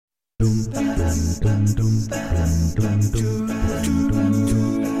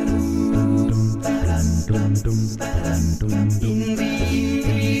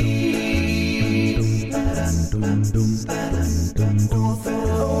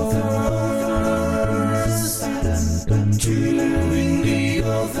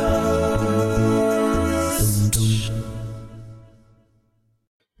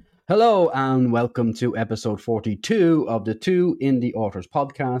Hello and welcome to episode 42 of the Two Indie Authors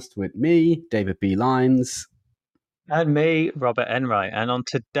podcast with me, David B. Lyons. And me, Robert Enright. And on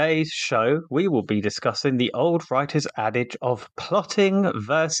today's show, we will be discussing the old writer's adage of plotting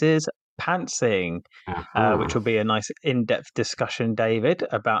versus pantsing, which will be a nice in-depth discussion, David,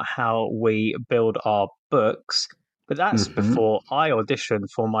 about how we build our books. But that's before I audition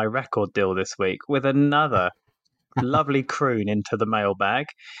for my record deal this week with another lovely croon into the mailbag.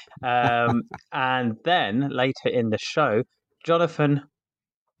 And then later in the show, Jonathan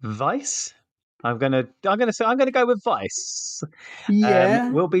Weiss. I'm gonna go with Vice.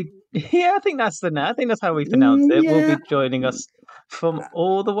 Yeah. I think that's how we pronounce it. Yeah. Will be joining us from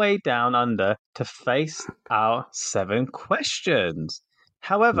all the way down under to face our 7 questions.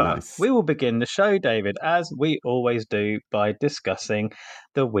 However, we will begin the show, David, as we always do, by discussing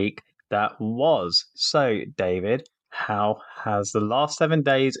the week that was. So, David, how has the last 7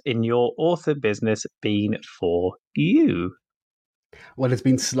 days in your author business been for you? Well, it's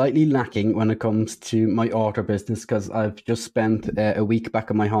been slightly lacking when it comes to my author business because I've just spent a week back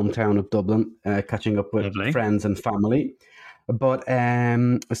in my hometown of Dublin, catching up with friends and family. But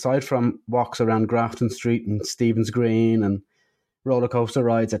aside from walks around Grafton Street and Stephen's Green and roller coaster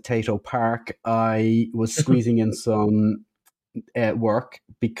rides at Tato Park, I was squeezing in some work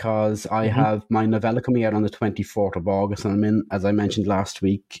because I have my novella coming out on the 24th of August, and I'm in, as I mentioned last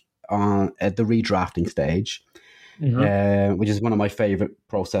week, at the redrafting stage. Which is one of my favorite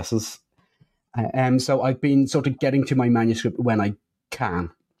processes. So I've been sort of getting to my manuscript when I can.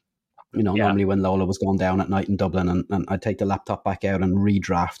 Normally when Lola was going down at night in Dublin, and I'd take the laptop back out and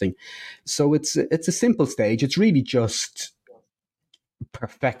redrafting. So it's a simple stage. It's really just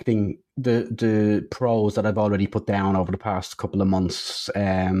perfecting the prose that I've already put down over the past couple of months.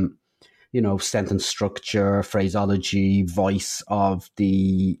 Sentence structure, phraseology, voice of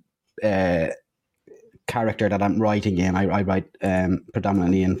the character that I'm writing in. I write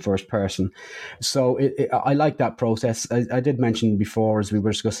predominantly in first person. So I like that process. I did mention before as we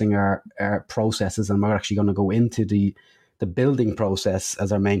were discussing our processes, and we're actually going to go into the building process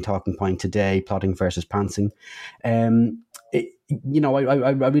as our main talking point today, plotting versus pantsing. I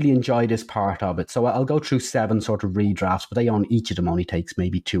really enjoy this part of it. So I'll go through 7 sort of redrafts, but each of them only takes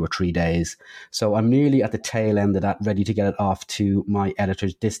maybe 2 or 3 days. So I'm nearly at the tail end of that, ready to get it off to my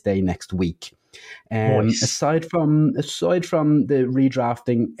editors this day next week. Nice. Aside from the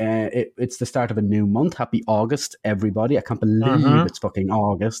redrafting, it's the start of a new month. Happy August, everybody! I can't believe it's fucking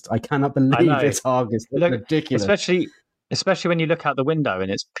August. I cannot believe it's August. It's ridiculous. Especially when you look out the window and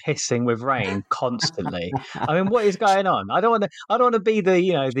it's pissing with rain constantly. I mean, what is going on? I don't want to be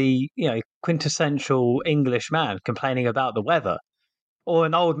the quintessential English man complaining about the weather, or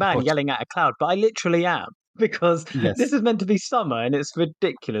an old man yelling at a cloud, but I literally am, because this is meant to be summer and it's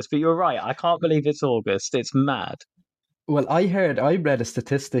ridiculous. But you're right, I can't believe it's August. It's mad. Well, I read a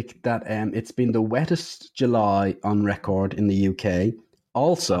statistic that it's been the wettest July on record in the UK.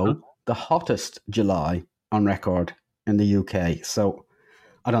 Also, the hottest July on record in the UK. So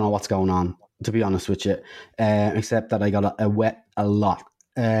I don't know what's going on, to be honest with you, except that I got a wet a lot.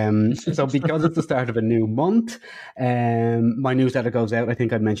 So because it's the start of a new month, my newsletter goes out. I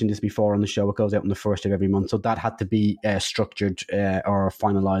think I mentioned this before on the show. It goes out on the 1st of every month. So that had to be structured or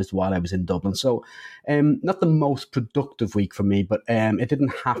finalized while I was in Dublin. So not the most productive week for me, but it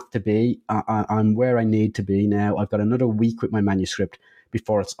didn't have to be. I'm where I need to be now. I've got another week with my manuscript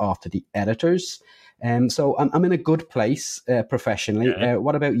before it's off to the editors. So I'm in a good place professionally.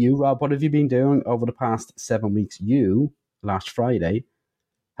 What about you, Rob? What have you been doing over the past 7 weeks? You, last Friday,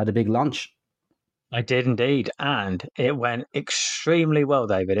 had a big launch. I did indeed, and it went extremely well,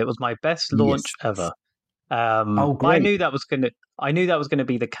 David. It was my best launch ever. Great! I knew that was gonna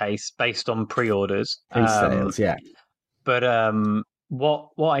be the case based on pre-orders, pre-sales, But what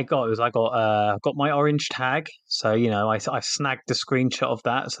I got was I got my orange tag. So I snagged the screenshot of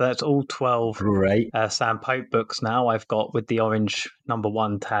that. So that's all 12 Sam Pope books now I've got with the orange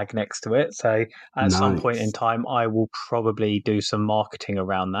 #1 tag next to it. So at some point in time, I will probably do some marketing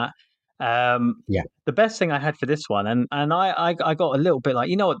around that. The best thing I had for this one, and I got a little bit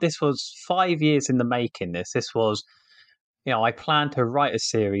like, this was 5 years in the making. This was, I planned to write a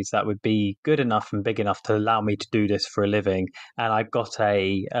series that would be good enough and big enough to allow me to do this for a living. And I got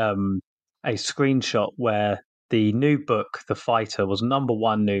a a screenshot where the new book, The Fighter, was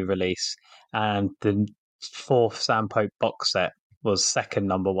 #1 new release, and the fourth Sam Pope box set was second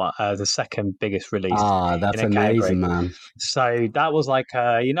 #1, the second biggest release Ah, in that's a category. amazing, man. So that was like,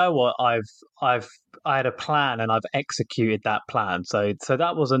 you know what, I've I had a plan and I've executed that plan. So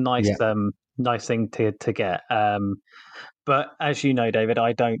that was a nice Yeah. nice thing to get. But as you know, David,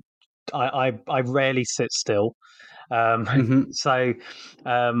 I don't. I rarely sit still. Um, Hmm. so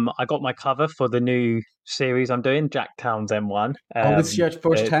I got my cover for the new series I'm doing, Jack Town's M1. Oh, this is your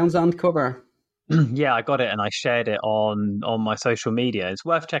first Townsend cover. Yeah, I got it and I shared it on my social media. It's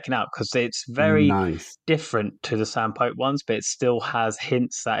worth checking out because it's very Nice. different to the Sam Pope ones, but it still has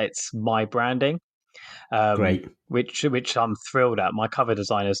hints that it's my branding, Great. which I'm thrilled at. My cover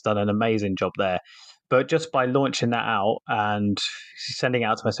designer's done an amazing job there. But just by launching that out and sending it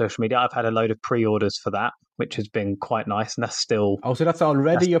out to my social media, I've had a load of pre-orders for that, which has been quite nice. And that's still Oh, so that's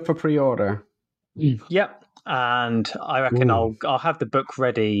already up for pre-order. yep. And I reckon Ooh. I'll have the book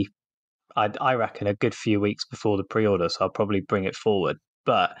ready. I reckon a good few weeks before the pre-order, so I'll probably bring it forward.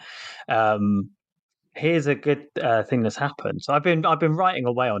 But here's a good thing that's happened. So I've been writing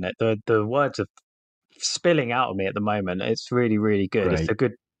away on it. The words are spilling out of me at the moment. It's really, really good. It's a Great.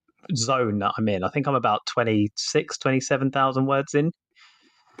 good zone that I'm in. I think I'm about 27,000 words in.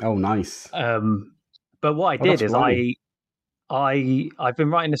 Oh, nice. But what I Oh, did that's is fine. I've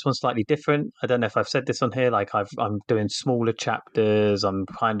been writing this one slightly different. I don't know if I've said this on here. Like I'm doing smaller chapters. I'm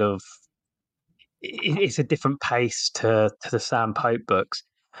kind of it's a different pace to the Sam Pope books.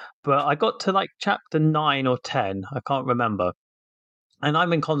 But I got to like chapter 9 or 10. I can't remember. And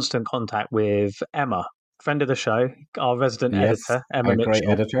I'm in constant contact with Emma, friend of the show, our resident Yes, editor, Emma a great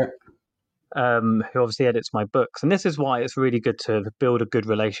Mitchell, editor. who obviously edits my books. And this is why it's really good to build a good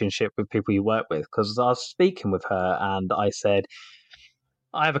relationship with people you work with. Because I was speaking with her and I said,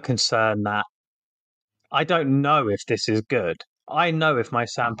 I have a concern that I don't know if this is good. I know if my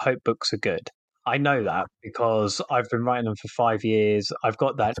Sam Pope books are good. I know that because I've been writing them for 5 years. I've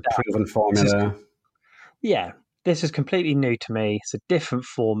got that That's a down. proven This is, formula. yeah, this is completely new to me. It's a different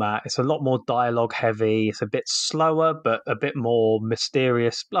format. It's a lot more dialogue heavy. It's a bit slower, but a bit more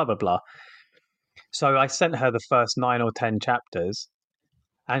mysterious, blah, blah, blah. So I sent her the first 9 or 10 chapters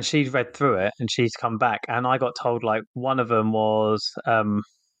and she's read through it and she's come back. And I got told like one of them was,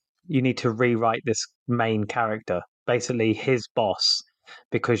 you need to rewrite this main character, basically his boss,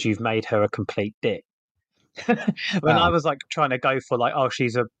 because you've made her a complete dick. When I Ah, was like trying to go for like, oh,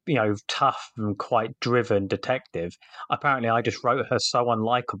 she's a tough and quite driven detective. Apparently, I just wrote her so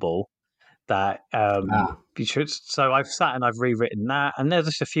unlikable that ah, you should. So I've sat and I've rewritten that, and there's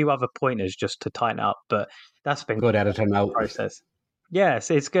just a few other pointers just to tighten up. But that's been good editor note. process.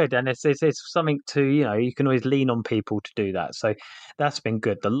 Yes, it's good, and it's something to you can always lean on people to do that. So that's been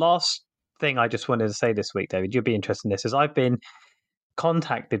good. The last thing I just wanted to say this week, David, you'll be interested in this, is I've been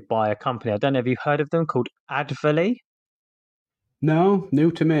contacted by a company. I don't know if you've heard of them called Adverley. No, new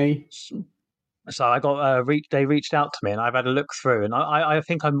to me. So I got they reached out to me, and I've had a look through, and I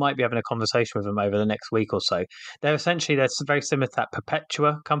think I might be having a conversation with them over the next week or so. They're very similar to that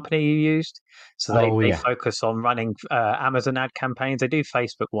Perpetua company you used. So Oh, they yeah. focus on running Amazon ad campaigns. They do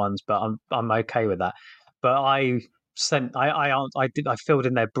Facebook ones, but I'm okay with that. But I filled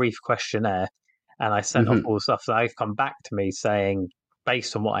in their brief questionnaire, and I sent off Hmm. all the stuff. So they've come back to me saying,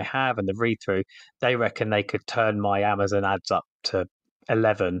 based on what I have and the read through, they reckon they could turn my Amazon ads up to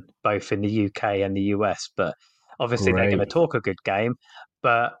 11, both in the UK and the US. But obviously, they're going to Great. talk a good game.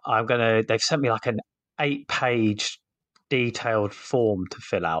 But they've sent me like an 8 page detailed form to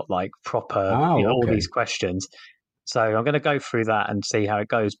fill out, like proper, Oh, all these okay. questions. So I'm going to go through that and see how it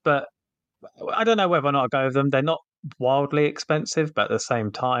goes. But I don't know whether or not I'll go with them. They're not wildly expensive, but at the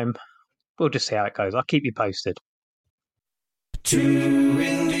same time, we'll just see how it goes. I'll keep you posted. Two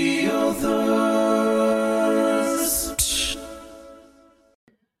indie authors.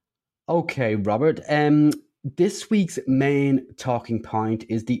 Okay, Robert. This week's main talking point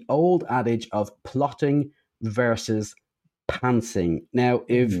is the old adage of plotting versus pantsing. Now,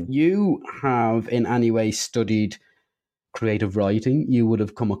 if Mm. you have in any way studied creative writing, you would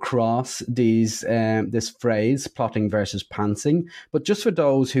have come across this phrase, plotting versus pantsing. But just for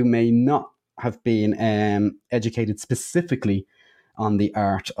those who may not have been educated specifically on the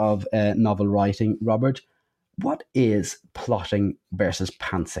art of novel writing, Robert, what is plotting versus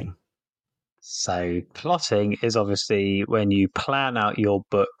pantsing? So, plotting is obviously when you plan out your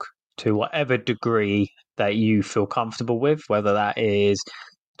book to whatever degree that you feel comfortable with, whether that is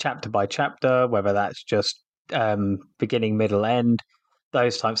chapter by chapter, whether that's just beginning, middle, end.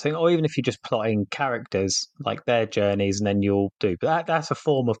 those types of things, or even if you're just plotting characters, like their journeys, and then you'll do. But that's a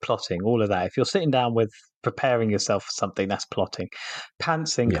form of plotting, all of that. If you're sitting down with preparing yourself for something, that's plotting.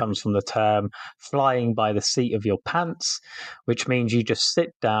 Pantsing Yeah. comes from the term flying by the seat of your pants, which means you just sit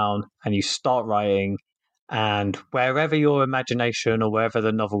down and you start writing, and wherever your imagination or wherever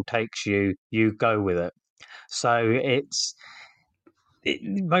the novel takes you, you go with it. So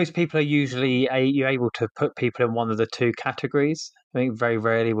most people are usually you're able to put people in one of the two categories. I think very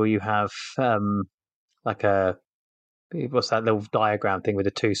rarely will you have like a what's that little diagram thing with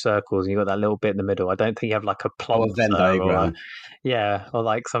the two circles and you've got that little bit in the middle. I don't think you have like a Oh, a Venn plotter diagram. or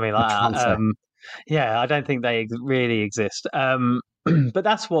like something A like that. concept. Yeah, I don't think they really exist. But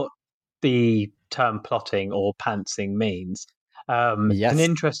that's what the term plotting or pantsing means. It's an Yes.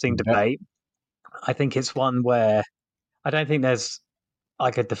 interesting debate. I think it's one where I don't think there's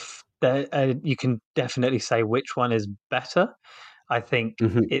like you can definitely say which one is better. I think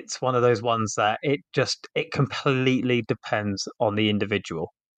Mm-hmm. it's one of those ones that it completely depends on the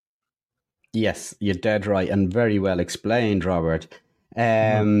individual. Yes, you're dead right, and very well explained, Robert.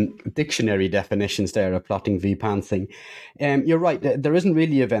 Mm. Dictionary definitions there of plotting v pantsing. You're right. There isn't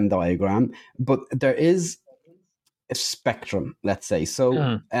really a Venn diagram, but there is a spectrum. Let's say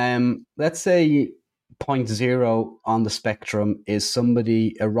so. Mm. Let's say point zero on the spectrum is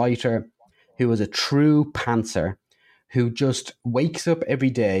somebody, a writer, who is a true pantser, who just wakes up every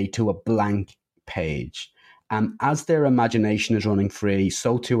day to a blank page. And as their imagination is running free,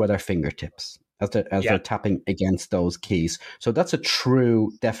 so too are their fingertips as Yeah. they're tapping against those keys. So that's a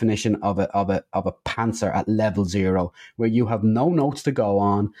true definition of a pantser at level zero, where you have no notes to go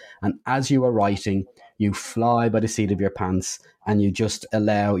on, and as you are writing, you fly by the seat of your pants, and you just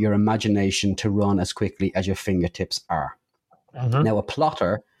allow your imagination to run as quickly as your fingertips are. Mm-hmm. Now, a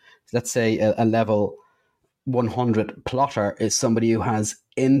plotter, let's say a level 100 plotter, is somebody who has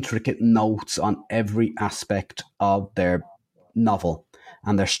intricate notes on every aspect of their novel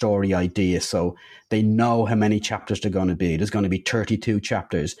and their story idea. So they know how many chapters they're going to be. There's going to be 32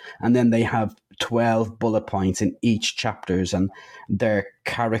 chapters. And then they have 12 bullet points in each chapters, and their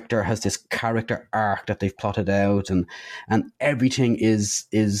character has this character arc that they've plotted out, and everything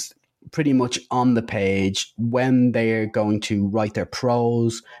is pretty much on the page. When they're going to write their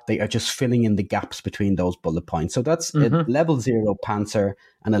prose, they are just filling in the gaps between those bullet points. So that's a Mm-hmm. level 0 pantser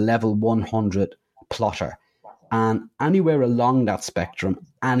and a level 100 plotter. And anywhere along that spectrum,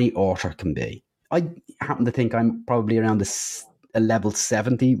 any author can be. I happen to think I'm probably around a level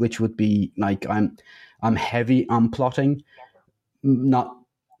 70, which would be like I'm heavy on plotting. Not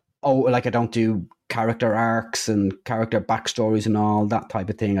like I don't do character arcs and character backstories and all that type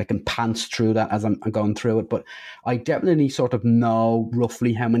of thing. I can pants through that as I'm going through it, but I definitely sort of know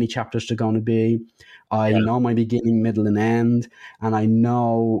roughly how many chapters they're going to be. I Yeah. know my beginning, middle, and end, and I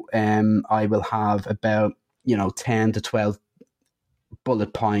know I will have about 10 to 12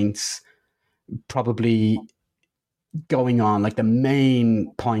 bullet points, probably going on. Like the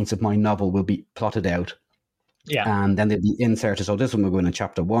main points of my novel will be plotted out, Yeah. and then they'll be inserted. So this one will go in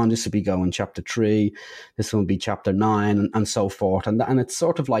chapter 1, this will be going chapter 3, this one will be chapter 9, and so forth. And it's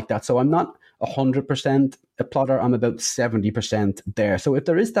sort of like that. So I'm not 100% a plotter, I'm about 70% there. So if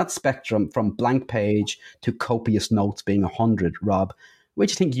there is that spectrum from blank page to copious notes being 100, Rob, where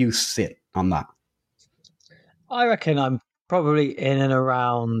do you think you sit on that? I reckon I'm probably in and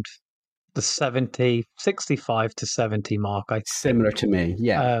around the 65 to 70 mark, I think. Similar to me,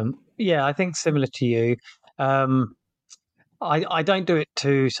 yeah. Yeah, I think similar to you. Um, I don't do it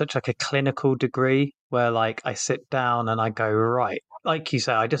to such like a clinical degree where like I sit down and I go, right, like you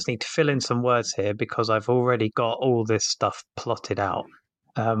say, I just need to fill in some words here because I've already got all this stuff plotted out.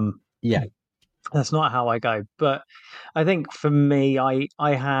 Um, Yeah. that's not how I go. But I think for me, I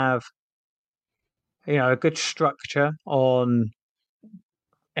have a good structure on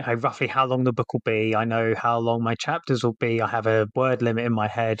roughly how long the book will be. I know how long my chapters will be. I have a word limit in my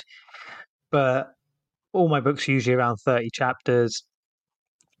head, but all my books are usually around 30 chapters.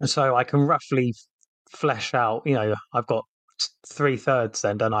 And so I can roughly flesh out, I've got 3/3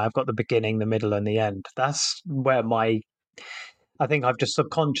 then, don't I? I've got the beginning, the middle, and the end. That's where I think I've just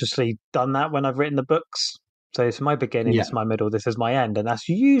subconsciously done that when I've written the books. So it's my beginning, Yeah. this is my middle, this is my end. And that's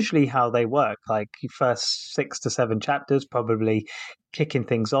usually how they work. Like your first 6 to 7 chapters, probably kicking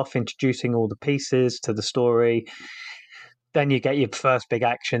things off, introducing all the pieces to the story. Then you get your first big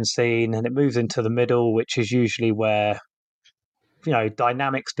action scene and it moves into the middle, which is usually where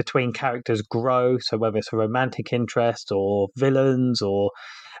dynamics between characters grow. So whether it's a romantic interest or villains or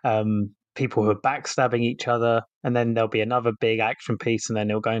people who are backstabbing each other, and then there'll be another big action piece, and then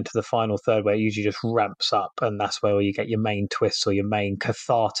it'll go into the final third where it usually just ramps up, and that's where you get your main twists or your main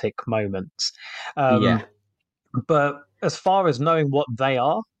cathartic moments. Yeah. But as far as knowing what they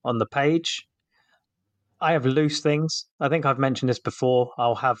are on the page, I have loose things. I think I've mentioned this before.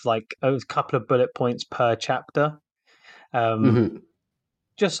 I'll have like a couple of bullet points per chapter. Mm-hmm.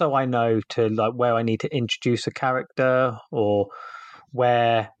 Just so I know to like where I need to introduce a character or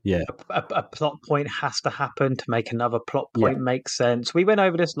where Yeah. a plot point has to happen to make another plot Yeah. point make sense. We went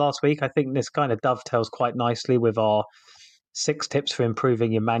over this last week. I think this kind of dovetails quite nicely with our 6 tips for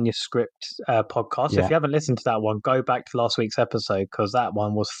improving your manuscript podcast. If Yeah. you haven't listened to that one, go back to last week's episode because that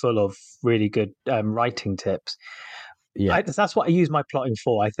one was full of really good writing tips. Yeah. That's what I use my plotting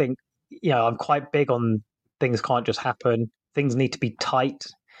for. I think, I'm quite big on things can't just happen. Things need to be tight.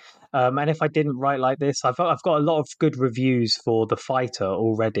 And if I didn't write like this, I've got a lot of good reviews for The Fighter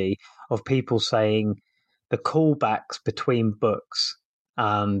already of people saying the callbacks between books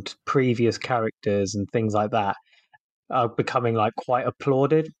and previous characters and things like that are becoming like quite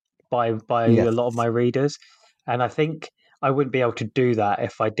applauded by Yeah. a lot of my readers. And I think I wouldn't be able to do that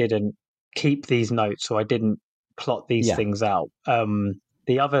if I didn't keep these notes or I didn't plot these Yeah. things out.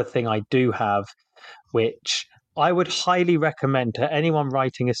 The other thing I do have, which I would highly recommend to anyone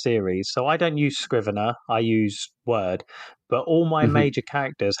writing a series. So I don't use Scrivener, I use Word, but all my Mm-hmm. major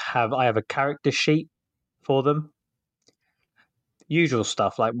characters I have a character sheet for them. Usual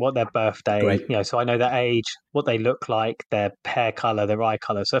stuff like what their birthday, Great. so I know their age, what they look like, their hair color, their eye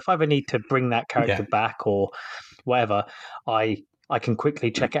color. So if I ever need to bring that character Yeah. back or whatever, I can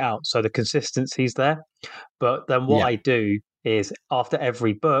quickly check it out. So the consistency's there. But then what Yeah. I do is after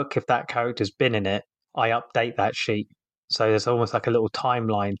every book, if that character's been in it, I update that sheet. So there's almost like a little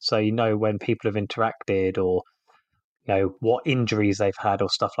timeline. So you know when people have interacted or what injuries they've had or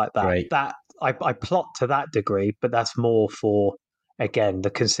stuff like that. Great. That I plot to that degree, but that's more for again the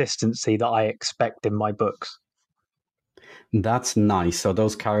consistency that I expect in my books. That's nice. So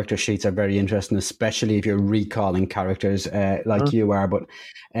those character sheets are very interesting, especially if you're recalling characters like you are. But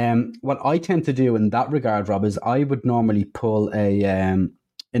what I tend to do in that regard, Rob, is I would normally pull an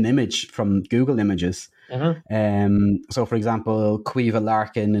image from Google Images. So, for example, Quiva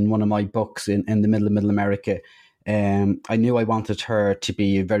Larkin in one of my books in the Middle America, I knew I wanted her to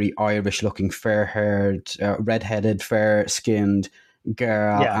be a very Irish-looking, fair-haired, red-headed, fair-skinned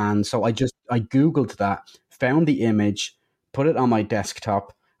girl. Yeah. And so I Googled that, found the image, put it on my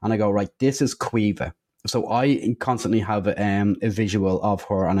desktop, and I go, right, this is Quiva. So I constantly have a visual of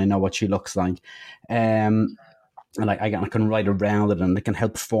her, and I know what she looks like. And like I can write around it, and it can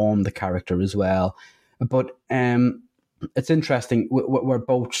help form the character as well. But it's interesting. We're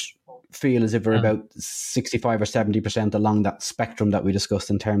both feel as if we're about 65 or 70% along that spectrum that we discussed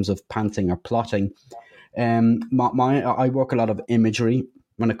in terms of pantsing or plotting. I work a lot of imagery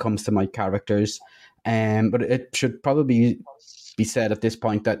when it comes to my characters. But it should probably be said at this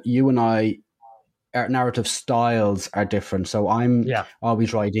point that you and I, our narrative styles are different. So I'm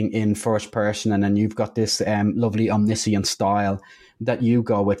always writing in first person, and then you've got this lovely omniscient style that you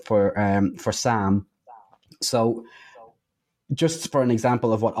go with for Sam. So just for an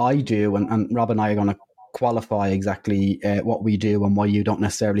example of what I do, and Rob and I are going to qualify exactly what we do and why you don't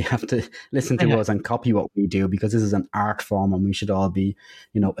necessarily have to listen to us and copy what we do, because this is an art form and we should all be,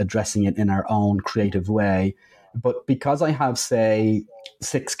 addressing it in our own creative way. But because I have, say,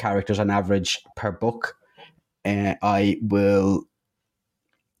 6 characters on average per book, I will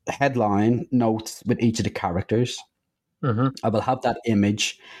headline notes with each of the characters. I will have that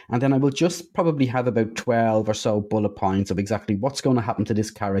image, and then I will just probably have about 12 or so bullet points of exactly what's going to happen to this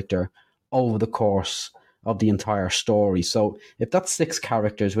character over the course of the entire story. So if that's 6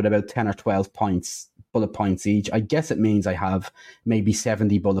 characters with about 10 or 12 bullet points each, I guess it means I have maybe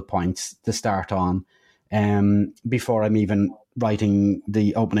 70 bullet points to start on before I'm even writing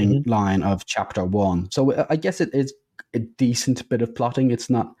the opening line of chapter 1. So I guess it is a decent bit of plotting. It's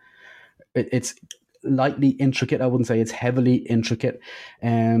lightly intricate. I wouldn't say it's heavily intricate.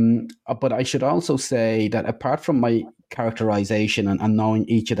 But I should also say that apart from my characterization and knowing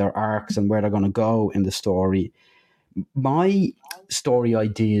each of their arcs and where they're going to go in the story, my story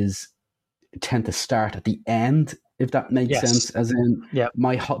ideas tend to start at the end, if that makes sense. As in,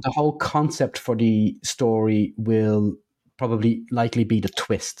 the whole concept for the story will likely be the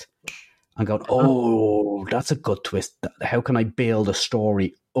twist. I'm going, oh, that's a good twist. How can I build a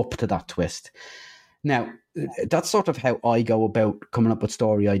story up to that twist? Now, that's sort of how I go about coming up with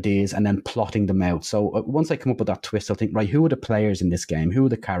story ideas and then plotting them out. So once I come up with that twist, I'll think, right, who are the players in this game? Who are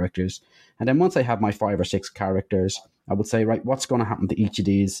the characters? And then once I have my 5 or 6 characters, I would say, right, what's going to happen to each of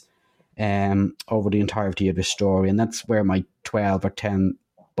these? over the entirety of the story. And that's where my 12 or 10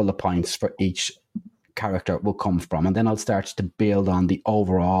 bullet points for each character will come from. And then I'll start to build on the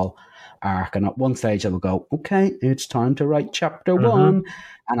overall arc. And at one stage I will go, okay, it's time to write chapter one,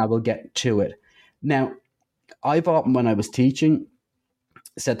 and I will get to it. Now, I've often, when I was teaching,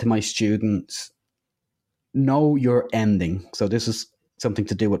 said to my students, know your ending. So this is something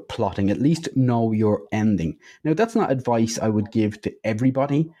to do with plotting. At least know your ending. Now, that's not advice I would give to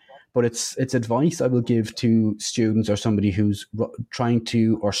everybody, but it's advice I will give to students or somebody who's trying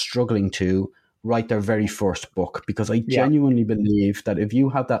to or struggling to write their very first book, because I genuinely believe that if you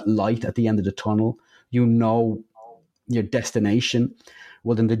have that light at the end of the tunnel, you know your destination,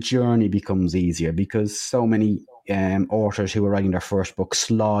 well, then the journey becomes easier, because so many authors who are writing their first book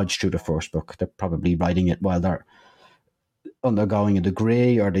sludge through the first book. They're probably writing it while they're undergoing a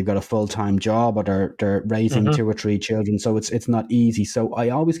degree, or they've got a full-time job, or they're raising 2 or 3 children. So it's not easy. So I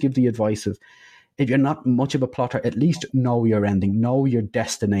always give the advice of, if you're not much of a plotter, at least know your ending, know your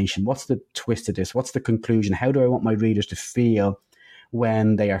destination. What's the twist of this? What's the conclusion? How do I want my readers to feel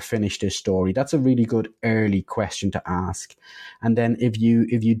when they are finished this story? That's a really good early question to ask. And then if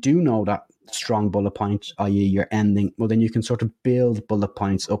you do know that strong bullet point, i.e. your ending, well, then you can sort of build bullet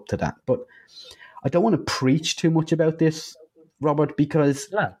points up to that. But I don't want to preach too much about this, Robert,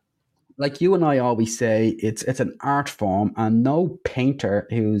 because like you and I always say, it's an art form, and no painter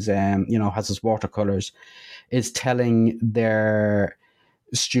who's has his watercolors is telling their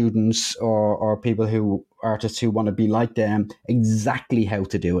students or artists who want to be like them exactly how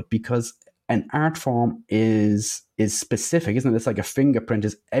to do it, because an art form is specific, isn't it? It's like a fingerprint.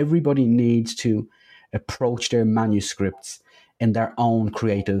 Is everybody needs to approach their manuscripts in their own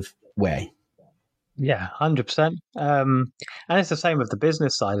creative way. Yeah, 100%. And it's the same with the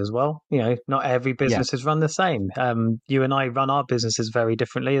business side as well. Not every business is run the same. You and I run our businesses very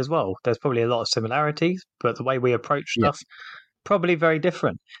differently as well. There's probably a lot of similarities, but the way we approach stuff, probably very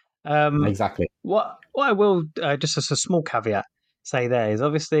different. Exactly. What I will, just as a small caveat, say there is,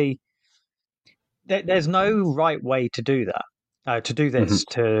 obviously there's no right way to do that. To do this,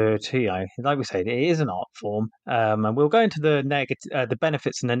 to like we said, it is an art form, and we'll go into the the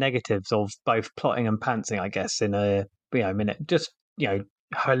benefits and the negatives of both plotting and pantsing, I guess, in a minute. Just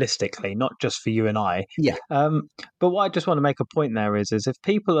holistically, not just for you and I. Yeah. But what I just want to make a point there is if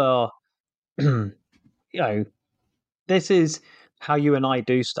people are, this is how you and I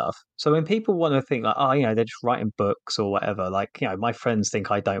do stuff. So when people want to think like, oh, they're just writing books or whatever, like, my friends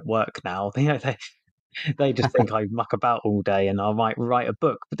think I don't work now. They just think I muck about all day and I might write a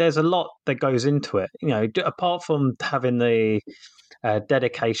book. But there's a lot that goes into it. Apart from having the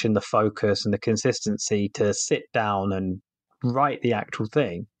dedication, the focus, and the consistency to sit down and write the actual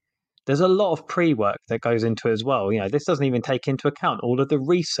thing, there's a lot of pre-work that goes into it as well. This doesn't even take into account all of the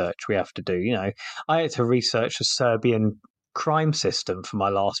research we have to do. I had to research the Serbian crime system for my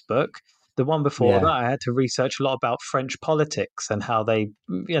last book. The one before that, I had to research a lot about French politics and how they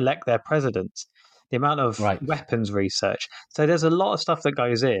elect their presidents. The amount of weapons research. So there's a lot of stuff that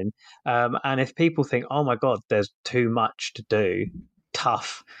goes in. And if people think, oh my God, there's too much to do,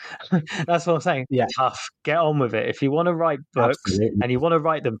 tough. That's what I'm saying. Yeah. Tough. Get on with it. If you want to write books and you want to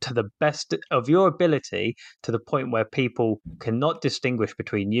write them to the best of your ability, to the point where people cannot distinguish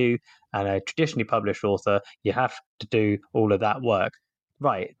between you and a traditionally published author, you have to do all of that work.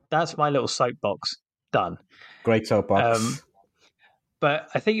 Right. That's my little soapbox. Done. Great soapbox. But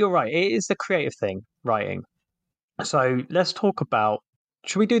I think you're right. It is the creative thing, writing. So let's talk about,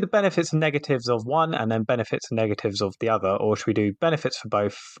 should we do the benefits and negatives of one and then benefits and negatives of the other? Or should we do benefits for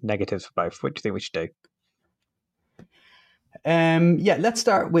both, negatives for both? What do you think we should do? Let's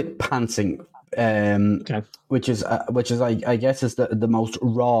start with pantsing, which is I guess is the most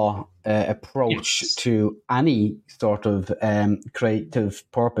raw approach to any sort of creative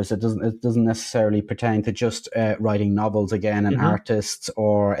purpose. It doesn't necessarily pertain to just writing novels again, and artists,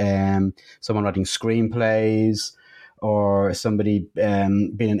 or someone writing screenplays, or somebody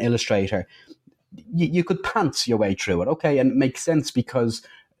being an illustrator. You could pants your way through it, okay, and it makes sense because.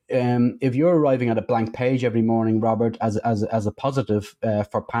 If you're arriving at a blank page every morning, Robert, as a positive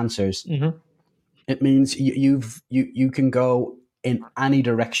for pantsers, it means you can go in any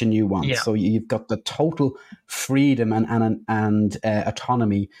direction you want. So you've got the total freedom and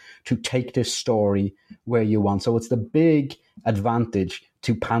autonomy to take this story where you want. So it's the big advantage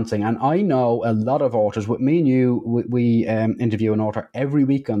to pantsing. And I know a lot of authors. With me and you, we interview an author every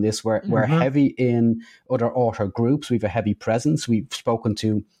week on this. We're heavy in other author groups. We have a heavy presence. We've spoken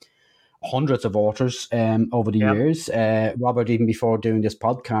to hundreds of authors over the years. Robert, even before doing this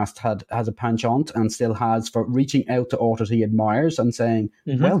podcast, has a penchant and still has for reaching out to authors he admires and saying,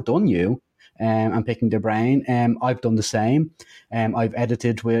 well done, you. And picking their brain. I've done the same. I've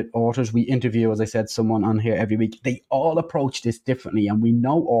edited with authors. We interview, as I said, someone on here every week. They all approach this differently. And we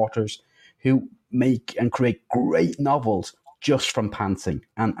know authors who make and create great novels just from pantsing.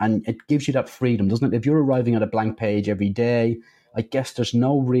 And it gives you that freedom, doesn't it? If you're arriving at a blank page every day, I guess there's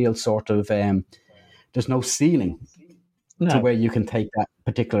no real sort of, there's no ceiling to where you can take that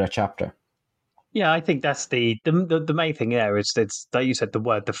particular chapter. Yeah, I think that's the main thing there is it's like you said, the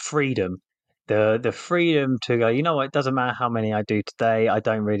word, the freedom. The freedom to go, you know what, it doesn't matter how many I do today. I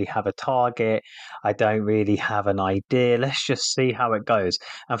don't really have a target. I don't really have an idea. Let's just see how it goes.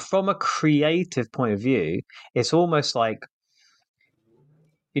 And from a creative point of view, it's almost like,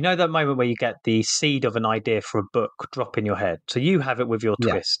 you know, that moment where you get the seed of an idea for a book drop in your head. So you have it with your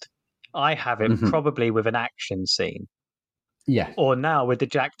twist. I have it probably with an action scene. Yeah. Or now with the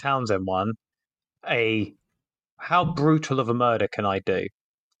Jack Townsend one, how brutal of a murder can I do?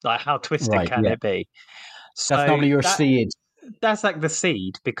 Like, how twisted can it be? So that's normally your seed. That's like the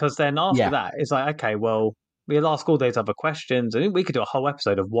seed, because then after that, it's like, okay, well, we'll ask all those other questions. I think we could do a whole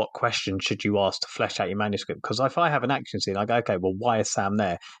episode of what questions should you ask to flesh out your manuscript. Because if I have an action scene, I go, okay, well, why is Sam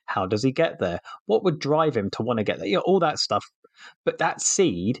there? How does he get there? What would drive him to want to get there? You know, all that stuff. But that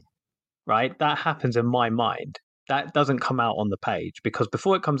seed, right, that happens in my mind. That doesn't come out on the page, because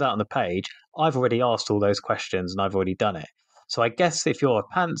before it comes out on the page, I've already asked all those questions and I've already done it. So I guess if you're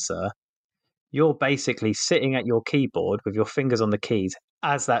a pantser, you're basically sitting at your keyboard with your fingers on the keys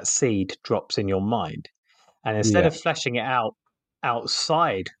as that seed drops in your mind. And instead of fleshing it out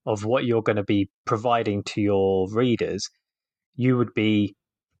outside of what you're going to be providing to your readers, you would be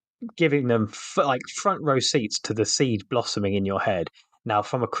giving them like front row seats to the seed blossoming in your head. Now,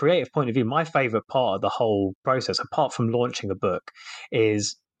 from a creative point of view, my favorite part of the whole process, apart from launching a book,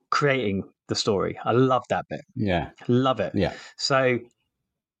 is creating the story. I love that bit. Yeah. Love it. Yeah. So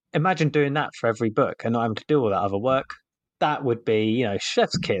imagine doing that for every book and not having to do all that other work. That would be, you know,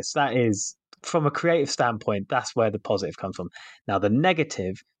 chef's kiss. That is, from a creative standpoint, that's where the positive comes from. Now, the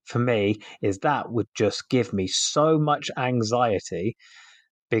negative for me is that would just give me so much anxiety,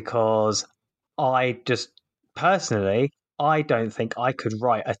 because I just personally, I don't think I could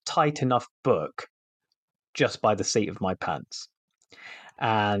write a tight enough book just by the seat of my pants.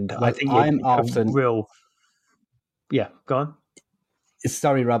 And I think I'm often real. Yeah, go on.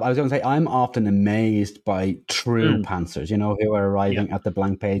 Sorry, Rob. I was going to say I'm often amazed by true pantsers, you know, who are arriving at the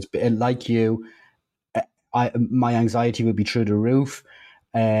blank page. But like you, my anxiety would be through the roof.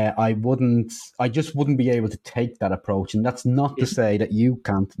 I just wouldn't be able to take that approach. And that's not to say that you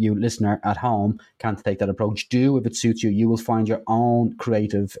listener at home, can't take that approach. Do, if it suits you, you will find your own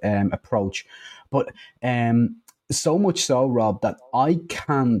creative approach. But so much so, Rob, that I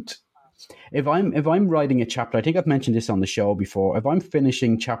can't. If I'm writing a chapter, I think I've mentioned this on the show before. If I'm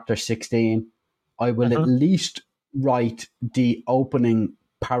finishing chapter 16, I will at least write the opening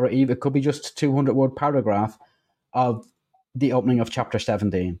paragraph. It could be just 200-word paragraph of the opening of chapter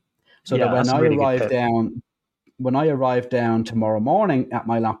 17, so that when I arrive down tomorrow morning at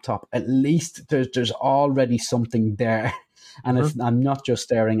my laptop, at least there's already something there, and I'm not just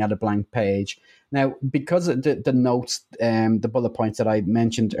staring at a blank page. Now, because of the notes, the bullet points that I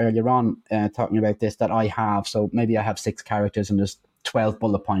mentioned earlier on, talking about this, that I have, so maybe I have 6 characters and there's 12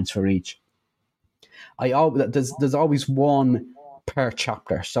 bullet points for each. There's always one per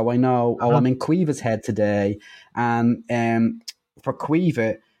chapter, so I know. I'm in Quiva's head today, and for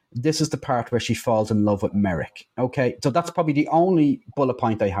Quiva, this is the part where she falls in love with Merrick. Okay, so that's probably the only bullet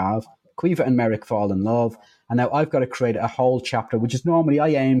point I have. Quiva and Merrick fall in love, and now I've got to create a whole chapter, which is normally I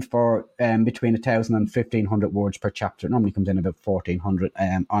aim for between 1,000 and 1,500 words per chapter. It normally comes in about 1,400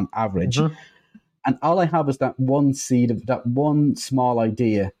 on average. And all I have is that one seed of that one small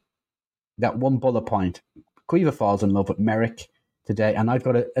idea, that one bullet point. Quiva falls in love with Merrick today, and I've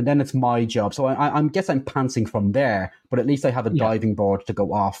got to, and then it's my job. So I guess I'm pantsing from there, but at least I have a diving board to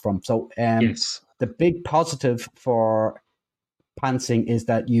go off from. So the big positive for pantsing is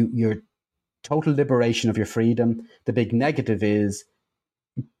that you're total liberation of your freedom. The big negative is,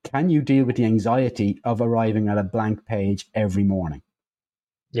 can you deal with the anxiety of arriving at a blank page every morning?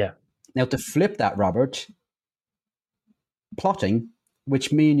 Yeah. Now, to flip that, Robert, plotting,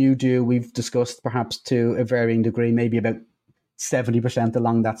 which me and you do, we've discussed perhaps to a varying degree, maybe about 70%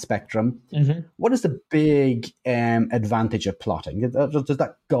 along that spectrum. What is the big advantage of plotting? Does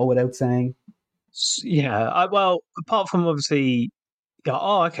that go without saying? Yeah. Well, apart from obviously,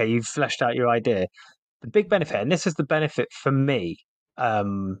 okay, you've fleshed out your idea. The big benefit, and this is the benefit for me,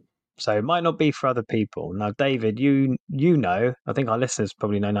 So it might not be for other people. Now, David, you know, I think our listeners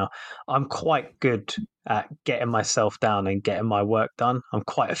probably know now, I'm quite good at getting myself down and getting my work done. I'm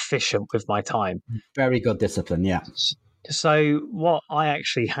quite efficient with my time. Very good discipline, yeah. So what I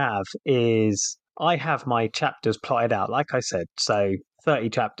actually have is I have my chapters plotted out, like I said. So 30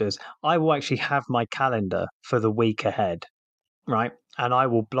 chapters. I will actually have my calendar for the week ahead, right? And I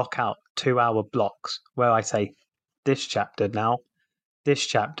will block out 2 hour blocks where I say this chapter now, this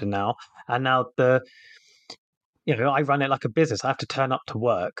chapter now, and now I run it like a business. I have to turn up to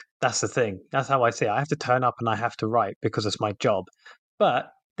work. That's the thing. That's how I see it. I have to turn up and I have to write because it's my job.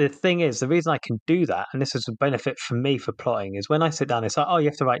 But the thing is, the reason I can do that, and this is a benefit for me for plotting, is when I sit down, it's like, oh, you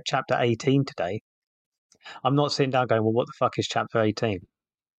have to write chapter 18 today. I'm not sitting down going, well, what the fuck is chapter 18?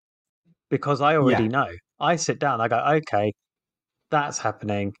 Because I already Yeah, know. I sit down, I go, okay, that's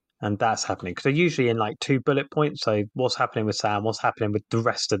happening and that's happening. Because they're usually in like 2 bullet points. So what's happening with Sam, what's happening with the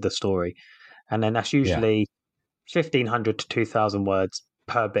rest of the story. And then that's yeah, usually 1,500 to 2,000 words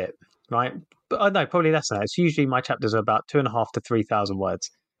per bit, right? But no, probably less than that. It's usually my chapters are about 2.5 to 3,000 words.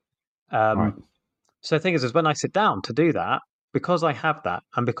 right. So the thing is when I sit down to do that, because I have that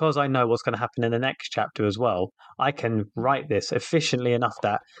and because I know what's going to happen in the next chapter as well, I can write this efficiently enough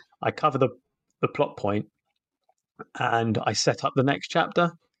that I cover the plot point and I set up the next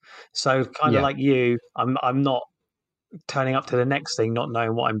chapter. So kind of Yeah, like you, I'm not turning up to the next thing not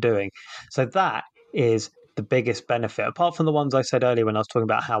knowing what I'm doing. So that is the biggest benefit, apart from the ones I said earlier when I was talking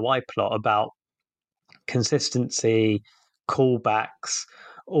about how I plot, about consistency, callbacks,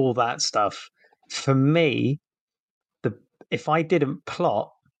 all that stuff. For me, the if I didn't plot,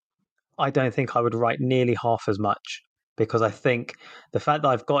 I don't think I would write nearly half as much, because I think the fact that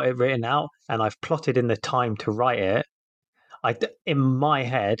I've got it written out and I've plotted in the time to write it, in my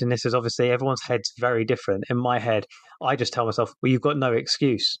head, and this is obviously everyone's head's very different. In my head, I just tell myself, well, you've got no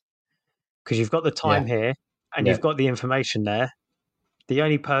excuse because you've got the time yeah, here and yeah. you've got the information there. The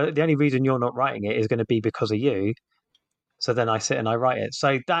only reason you're not writing it is going to be because of you. So then I sit and I write it.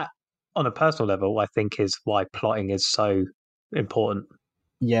 So that, on a personal level, I think is why plotting is so important.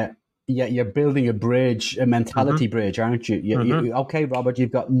 Yeah, yeah, you're building a bridge, a mentality Hmm. bridge, aren't you? Hmm. Okay, Robert,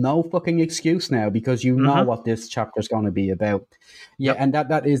 you've got no fucking excuse now because you know Hmm. what this chapter's going to be about. Yeah, Yep. and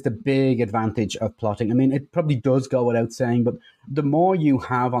that is the big advantage of plotting. I mean, it probably does go without saying, but the more you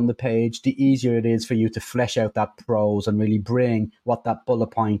have on the page, the easier it is for you to flesh out that prose and really bring what that bullet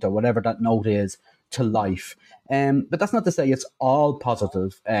point or whatever that note is to life. But that's not to say it's all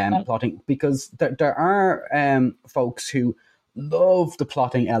positive plotting, because there are folks who love the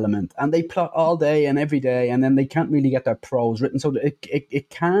plotting element and they plot all day and every day, and then they can't really get their prose written. So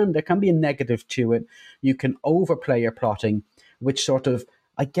there can be a negative to it. You can overplay your plotting, which sort of,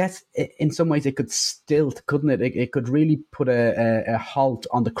 I guess, in some ways it could stilt, couldn't it? It could really put a halt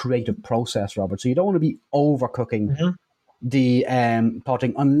on the creative process, Robert. So you don't want to be overcooking Hmm. the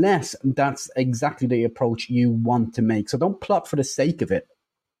plotting unless that's exactly the approach you want to make. So don't plot for the sake of it.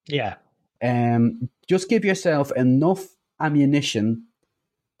 Yeah. Just give yourself enough ammunition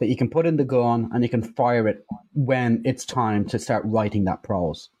that you can put in the gun and you can fire it when it's time to start writing that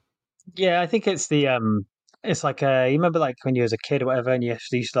prose. Yeah, I think it's like you remember like when you was a kid or whatever, and you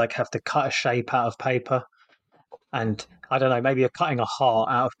used to like have to cut a shape out of paper, and I don't know, maybe you're cutting a heart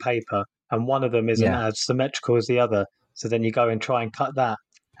out of paper, and one of them isn't Yeah. as symmetrical as the other. So then you go and try and cut that,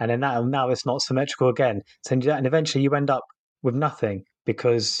 and then now it's not symmetrical again. So you do that, and eventually you end up with nothing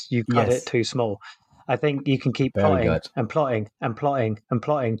because you cut it Yes. too small. I think you can keep Very plotting good. and plotting and plotting and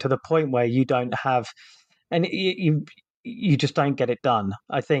plotting to the point where you don't have, and you just don't get it done.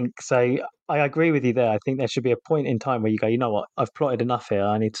 I think so. I agree with you there. I think there should be a point in time where you go, you know what, I've plotted enough here.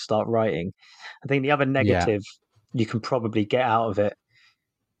 I need to start writing. I think the other Yeah. negative you can probably get out of it,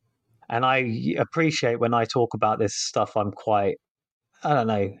 and I appreciate when I talk about this stuff, I'm quite, I don't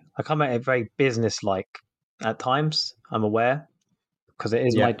know, I come at it very business like at times. I'm aware because it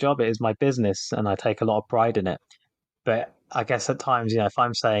is my Yeah. job, it is my business, and I take a lot of pride in it. But I guess at times, if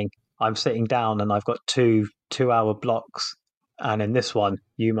I'm saying I'm sitting down and I've got 2 hour blocks, and in this one,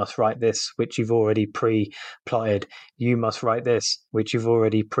 you must write this, which you've already pre plotted. You must write this, which you've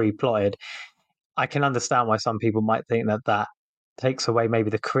already pre plotted. I can understand why some people might think that that takes away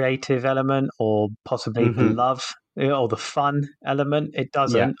maybe the creative element or possibly the Mm-hmm. love or the fun element. It Yeah.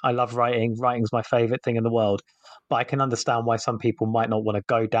 doesn't. I love writing. Writing's my favorite thing in the world. But I can understand why some people might not want to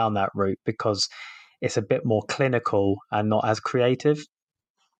go down that route because it's a bit more clinical and not as creative.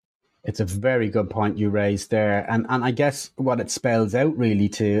 It's a very good point you raised there. And I guess what it spells out really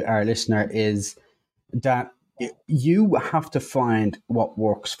to our listener is that you have to find what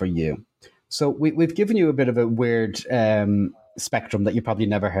works for you. So we've given you a bit of a weird spectrum that you probably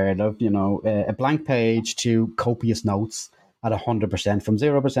never heard of. A blank page to copious notes at 100%, from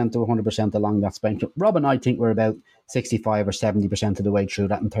 0% to 100% along that spectrum. Rob and I think we're about 65 or 70% of the way through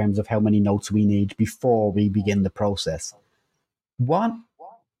that in terms of how many notes we need before we begin the process. What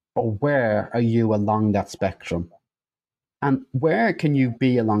or where are you along that spectrum? And where can you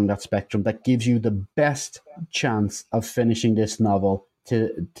be along that spectrum that gives you the best chance of finishing this novel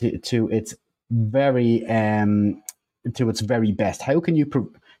to its very best? How can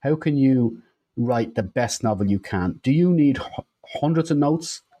you write the best novel you can? Do you need hundreds of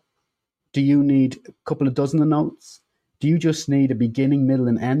notes? Do you need a couple of dozen of notes? Do you just need a beginning, middle,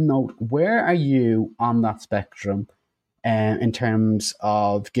 and end note? Where are you on that spectrum in terms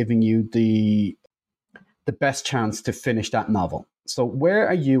of giving you the best chance to finish that novel? So where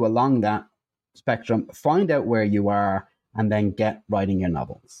are you along that spectrum? Find out where you are and then get writing your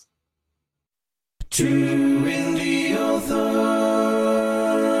novels. Two indie authors.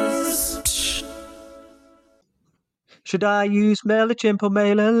 Should I use MailChimp or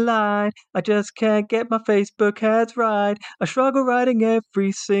MailerLite? I just can't get my Facebook ads right. I struggle writing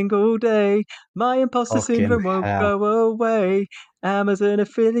every single day. My imposter syndrome won't go away. Amazon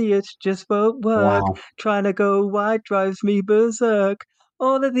affiliates just won't work. Wow. Trying to go wide drives me berserk.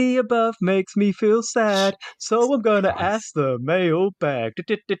 All of the above makes me feel sad, so I'm going to ask the mailbag.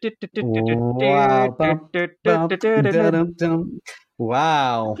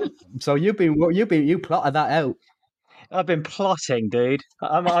 Wow. So you plotted that out. I've been plotting, dude.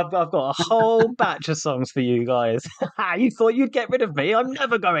 I've got a whole batch of songs for you guys. You thought you'd get rid of me? I'm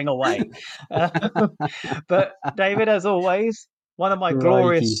never going away. But David, as always, one of my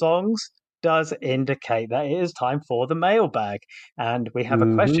glorious songs does indicate that it is time for the mailbag, and we have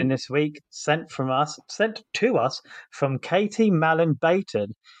a question this week sent to us from Katie Mallon Bayton,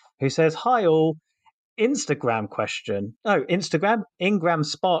 who says, "Hi all, Ingram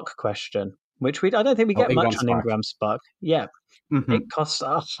Spark question." Which I don't think we get much on Ingram Spark. Yeah. Mm-hmm. It costs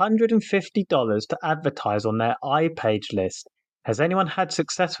 $150 to advertise on their iPage list. Has anyone had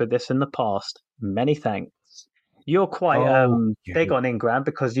success with this in the past? Many thanks. You're quite big on Ingram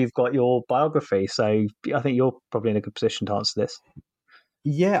because you've got your biography, so I think you're probably in a good position to answer this.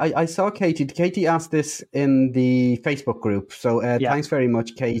 Yeah, I saw Katie. Katie asked this in the Facebook group. So thanks very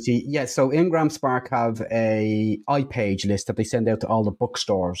much, Katie. Yeah, so Ingram Spark have a iPage list that they send out to all the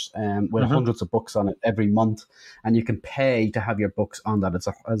bookstores with hundreds of books on it every month. And you can pay to have your books on that. It's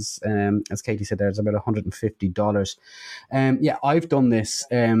as Katie said, there's about $150. I've done this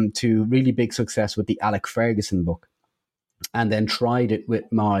to really big success with the Alex Ferguson book. And then tried it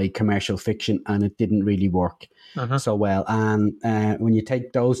with my commercial fiction, and it didn't really work so well. And when you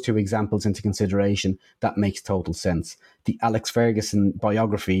take those two examples into consideration, that makes total sense. The Alex Ferguson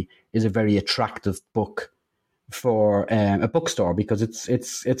biography is a very attractive book for a bookstore because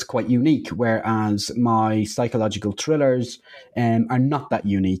it's quite unique, whereas my psychological thrillers are not that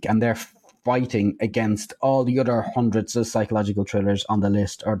unique, and they're fighting against all the other hundreds of psychological thrillers on the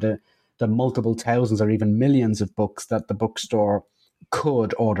list, or the multiple thousands or even millions of books that the bookstore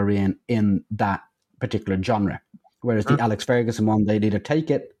could order in that particular genre. Whereas the Alex Ferguson one, they'd either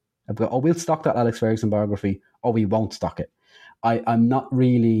take it, we'll stock that Alex Ferguson biography, or we won't stock it. I'm not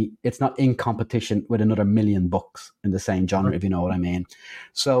really, it's not in competition with another million books in the same genre, if you know what I mean.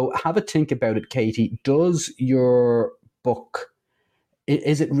 So have a think about it, Katie. Does your book,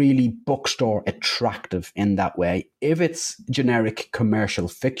 is it really bookstore attractive in that way? If it's generic commercial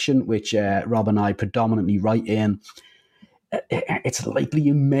fiction, which Rob and I predominantly write in, it's likely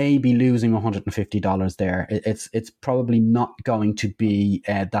you may be losing $150 there. It's probably not going to be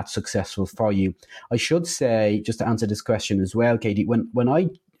that successful for you. I should say, just to answer this question as well, Katie, when I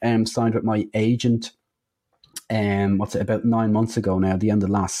signed with my agent, about 9 months ago now, the end of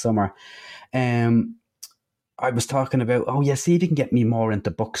last summer, I was talking about, see if you can get me more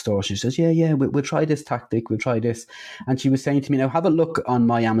into bookstores. She says, we'll try this tactic, we'll try this. And she was saying to me, now have a look on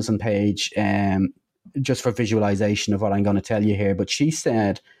my Amazon page just for visualization of what I'm going to tell you here. But she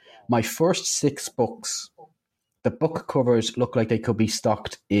said, my first 6 books, the book covers look like they could be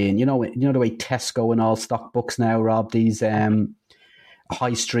stocked in, you know the way Tesco and all stock books now, Rob, these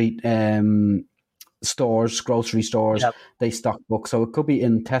high street stores, grocery stores, they stock books. So it could be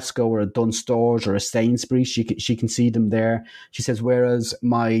in Tesco or a Dunnes Stores or a Sainsbury's. She can see them there. She says, whereas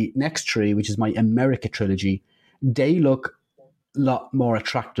my next 3, which is my America trilogy, they look a lot more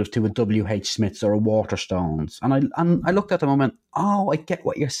attractive to a W.H. Smith's or a Waterstones. And I looked at them and went, I get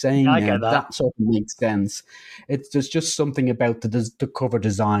what you're saying. I get that. That sort of makes sense. There's just something about the cover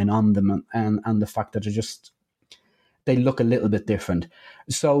design on them and the fact that they look a little bit different.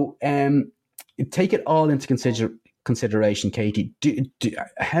 So take it all into consideration, Katie.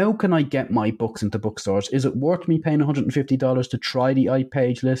 How can I get my books into bookstores? Is it worth me paying $150 to try the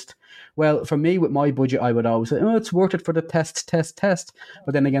iPage list? Well, for me, with my budget, I would always say, oh, it's worth it for the test.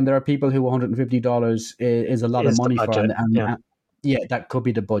 But then again, there are people who $150 is a lot of money for, and yeah, that could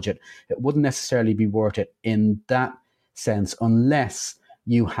be the budget. It wouldn't necessarily be worth it in that sense unless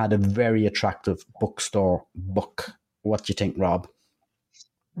you had a very attractive bookstore book. What do you think, Rob?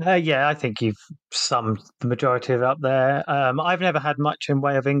 Yeah, I think you've summed the majority of it up there. I've never had much in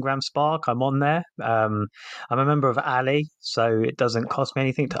way of Ingram Spark. I'm on there. I'm a member of Ali, so it doesn't cost me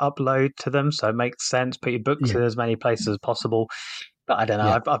anything to upload to them. So it makes sense. Put your books in as many places as possible. But I don't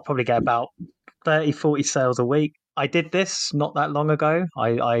know. I'd probably get about 30, 40 sales a week. I did this not that long ago.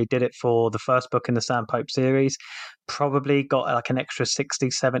 I did it for the first book in the Sam Pope series. Probably got like an extra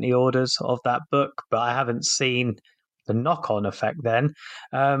 60, 70 orders of that book, but I haven't seen the knock-on effect then.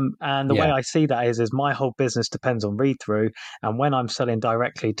 And the way I see that is my whole business depends on read-through. And when I'm selling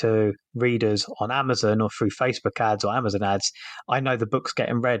directly to readers on Amazon or through Facebook ads or Amazon ads, I know the book's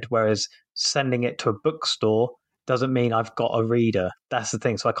getting read, whereas sending it to a bookstore doesn't mean I've got a reader. That's the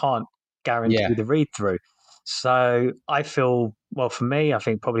thing. So I can't guarantee the read-through. So I feel, well, for me, I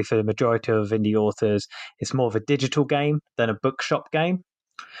think probably for the majority of indie authors, it's more of a digital game than a bookshop game.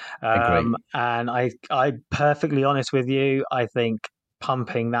 And I perfectly honest with you, I think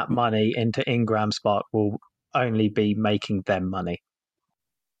pumping that money into Ingram Spark will only be making them money.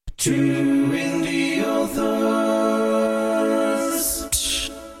 Two indie authors.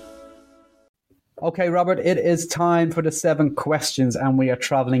 Okay, Robert, it is time for the 7 questions, and we are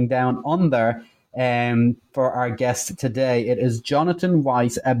traveling down under for our guest today. It is Jonathan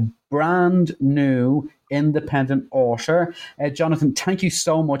Weiss, a brand new independent author. Jonathan, thank you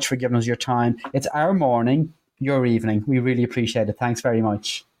so much for giving us your time. It's our morning, your evening. We really appreciate it. Thanks very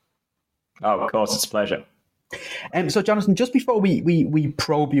much. Oh, of course, it's a pleasure. So, Jonathan, just before we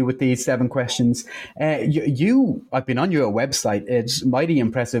probe you with these 7 questions, I've been on your website. It's mighty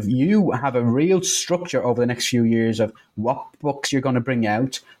impressive. You have a real structure over the next few years of what books you're going to bring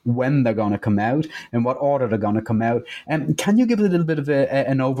out, when they're going to come out, and what order they're going to come out. Can you give us a little bit of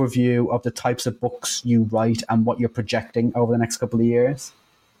an overview of the types of books you write and what you're projecting over the next couple of years?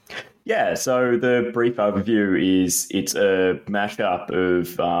 Yeah, so the brief overview is it's a mashup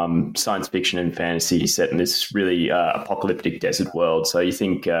of science fiction and fantasy set in this really apocalyptic desert world. So you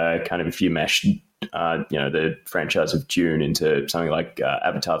think kind of if you mesh, the franchise of Dune into something like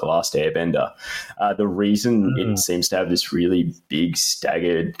Avatar: The Last Airbender. The reason it seems to have this really big,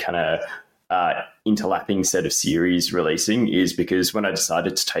 staggered kind of interlapping set of series releasing is because when I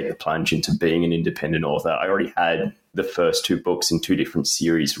decided to take the plunge into being an independent author, I already had the first 2 books in 2 different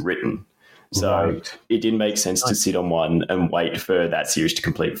series written. So it didn't make sense to sit on one and wait for that series to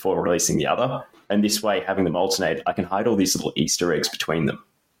complete before releasing the other. And this way, having them alternate, I can hide all these little Easter eggs between them.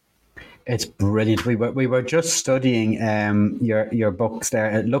 It's brilliant. We were just studying your books there.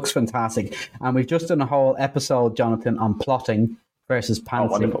 It looks fantastic. And we've just done a whole episode, Jonathan, on plotting versus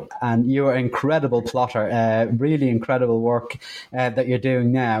pantsing, and you're an incredible plotter, really incredible work that you're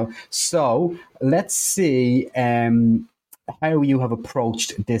doing now. So let's see how you have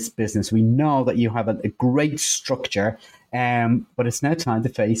approached this business. We know that you have a great structure, but it's now time to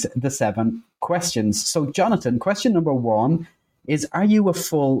face the 7 questions. So Jonathan, question number 1 is, are you a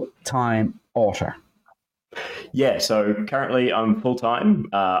full-time author? Yeah, so currently I'm full-time.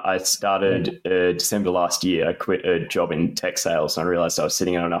 I started December last year. I quit a job in tech sales and I realized I was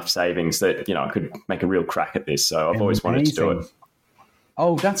sitting on enough savings that, I could make a real crack at this. So I've always wanted to do it.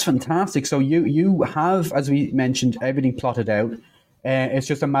 Oh, that's fantastic. So you have, as we mentioned, everything plotted out. It's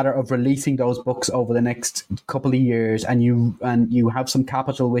just a matter of releasing those books over the next couple of years, and you have some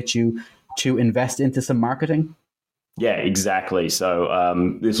capital with you to invest into some marketing? Yeah, exactly.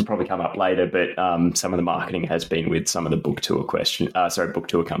 So this will probably come up later, but some of the marketing has been with some of the book tour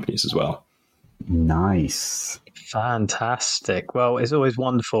companies as well. Nice. Fantastic. Well, it's always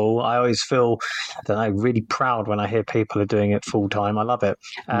wonderful. I always feel, really proud when I hear people are doing it full time. I love it.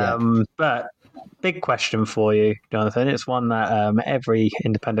 But big question for you, Jonathan. It's one that every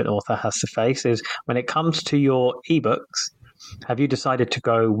independent author has to face, is when it comes to your ebooks, have you decided to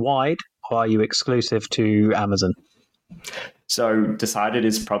go wide or are you exclusive to Amazon? So decided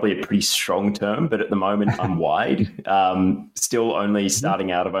is probably a pretty strong term, but at the moment I'm wide. Still only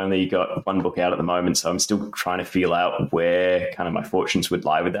starting out. I've only got 1 book out at the moment, so I'm still trying to feel out where kind of my fortunes would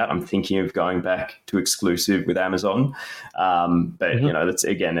lie with that. I'm thinking of going back to exclusive with Amazon. But, that's,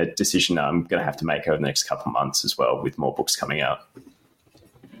 again, a decision I'm going to have to make over the next couple of months as well, with more books coming out.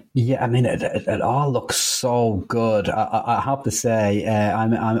 Yeah, I mean, it all looks so good. I have to say,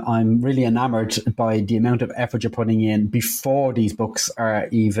 I'm really enamored by the amount of effort you're putting in before these books are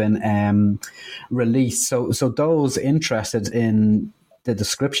even released. So those interested in the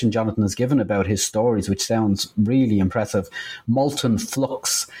description Jonathan has given about his stories, which sounds really impressive. Molten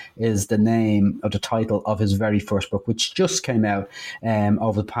Flux is the name of the title of his very first book, which just came out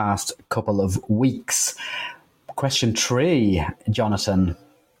over the past couple of weeks. Question 3, Jonathan.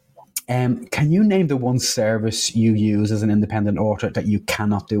 Can you name the one service you use as an independent author that you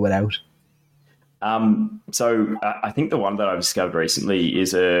cannot do without? So I think the one that I've discovered recently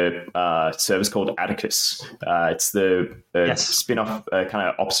is a service called Atticus. It's the spin-off, kind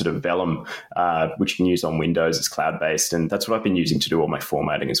of opposite of Vellum, which you can use on Windows. It's cloud-based, and that's what I've been using to do all my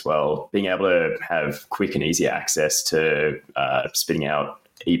formatting as well. Being able to have quick and easy access to spitting out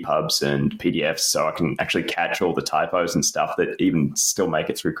EPUBs and PDFs, so I can actually catch all the typos and stuff that even still make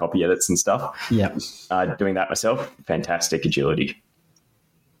it through copy edits and stuff. Yeah. Doing that myself, fantastic agility.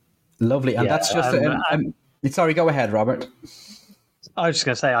 Lovely. And that's just... sorry, go ahead, Robert. I was just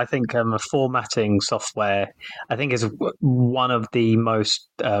going to say, I think formatting software, I think, is one of the most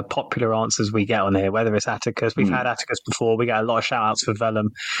popular answers we get on here, whether it's Atticus. We've had Atticus before. We get a lot of shout-outs for Vellum.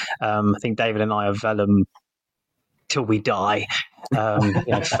 I think David and I are Vellum till we die,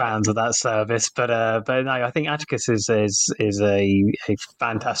 fans of that service. But no, I think Atticus is a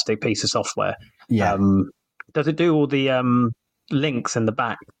fantastic piece of software. Yeah. Does it do all the links in the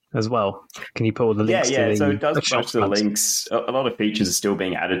back as well? Can you put all the links? So it does most of the links. A lot of features are still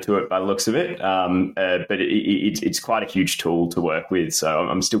being added to it by the looks of it, but it's quite a huge tool to work with. So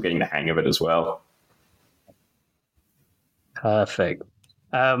I'm still getting the hang of it as well. Perfect.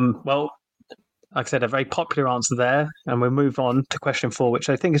 Well, like I said, a very popular answer there. And we'll move on to question 4, which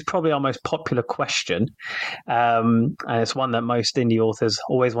I think is probably our most popular question. And it's one that most indie authors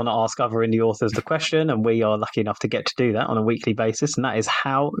always want to ask other indie authors the question. And we are lucky enough to get to do that on a weekly basis. And that is,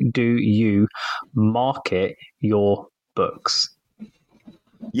 how do you market your books?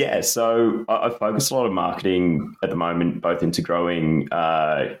 Yeah, so I focus a lot of marketing at the moment, both into growing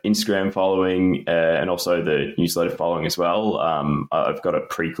Instagram following and also the newsletter following as well. I've got a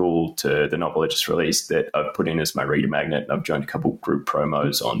prequel to the novel I just released that I've put in as my reader magnet. I've joined a couple group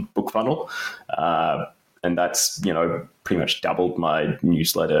promos on BookFunnel, and that's, pretty much doubled my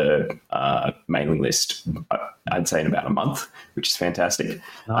newsletter mailing list, I'd say, in about a month, which is fantastic.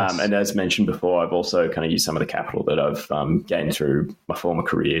 Nice. And as mentioned before, I've also kind of used some of the capital that I've gained through my former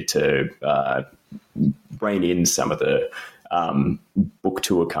career to rein in some of the book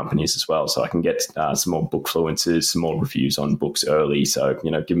tour companies as well, so I can get some more bookfluencers, some more reviews on books early, so,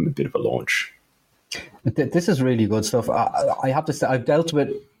 give them a bit of a launch. This is really good stuff. I have to say, I've dealt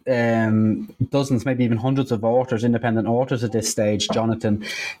with dozens, maybe even hundreds of authors, independent authors at this stage, Jonathan,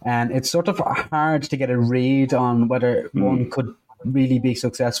 and it's sort of hard to get a read on whether one could really be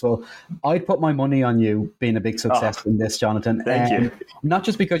successful. I'd put my money on you being a big success in this, Jonathan. Thank you. Not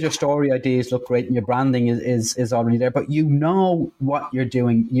just because your story ideas look great and your branding is already there, but you know what you're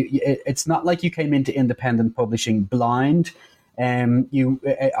doing. It's not like you came into independent publishing blind.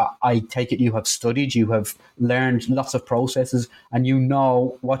 I take it you have studied, you have learned lots of processes, and you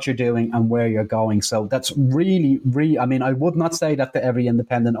know what you're doing and where you're going. So that's really, I mean, I would not say that to every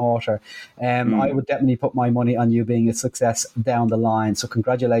independent author. I would definitely put my money on you being a success down the line. So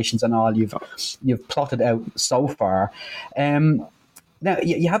congratulations on all you've plotted out so far. Now,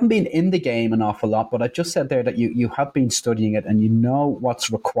 you haven't been in the game an awful lot, but I just said there that you have been studying it and you know what's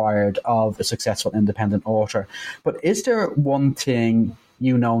required of a successful independent author. But is there one thing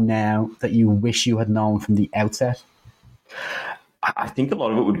you know now that you wish you had known from the outset? I think a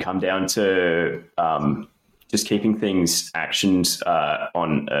lot of it would come down to just keeping things actioned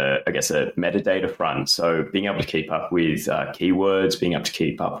on, a metadata front. So being able to keep up with keywords, being able to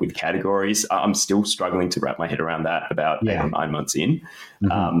keep up with categories. I'm still struggling to wrap my head around that about 8 or 9 months in.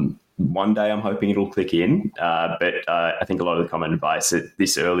 One day I'm hoping it'll click in, but I think a lot of the common advice at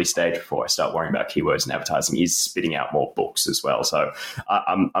this early stage before I start worrying about keywords and advertising is spitting out more books as well. So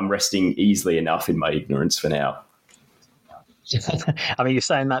I'm resting easily enough in my ignorance for now. I mean, you're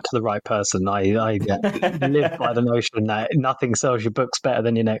saying that to the right person. I live by the notion that nothing sells your books better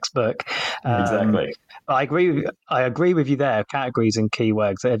than your next book. Exactly. I agree with you there. Categories and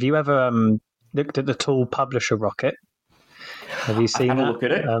keywords. Have you ever looked at the tool Publisher Rocket? Have you seen I had that? a look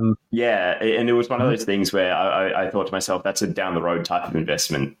at it. Yeah, and it was one of those things where I thought to myself, that's a down the road type of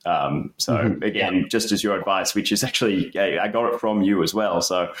investment. Again, just as your advice, which is actually, I got it from you as well.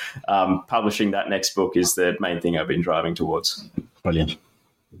 So publishing that next book is the main thing I've been driving towards. Brilliant.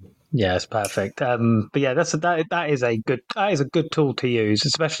 Yeah, it's perfect. But yeah, that is a good tool to use,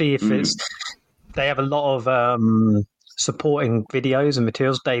 especially if they have a lot of supporting videos and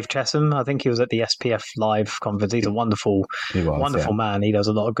materials. Dave Chesham, I think he was at the SPF Live conference. He's a wonderful man. He does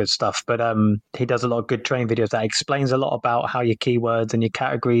a lot of good stuff, but he does a lot of good training videos that explains a lot about how your keywords and your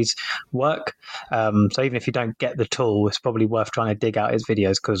categories work. So even if you don't get the tool, it's probably worth trying to dig out his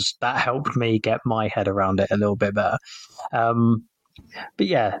videos, because that helped me get my head around it a little bit better. But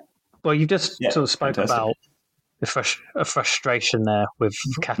yeah, well, you just sort of spoke about a frustration there with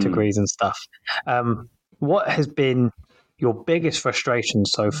categories and stuff. What has been your biggest frustration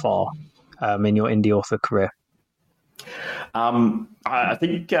so far in your indie author career? I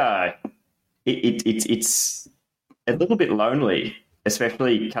think it's a little bit lonely,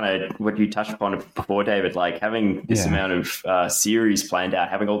 especially kind of what you touched upon before, David, like having this amount of series planned out,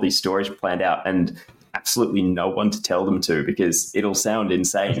 having all these stories planned out, and absolutely no one to tell them to, because it'll sound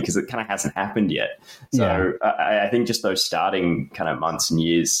insane because it kind of hasn't happened yet. So I think just those starting kind of months and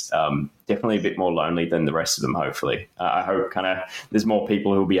years, definitely a bit more lonely than the rest of them, hopefully. I hope kind of there's more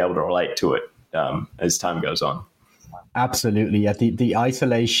people who will be able to relate to it as time goes on. Absolutely. Yeah. The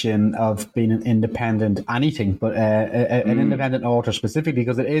isolation of being an independent anything, but an independent author specifically,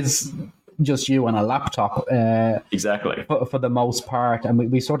 because it is just you on a laptop. Exactly. For the most part.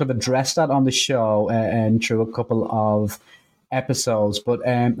 And we sort of addressed that on the show and through a couple of episodes. But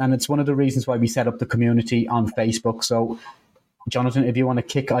and it's one of the reasons why we set up the community on Facebook. So, Jonathan, if you want to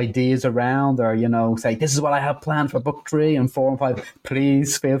kick ideas around, or, say, this is what I have planned for book 3 and 4 and 5,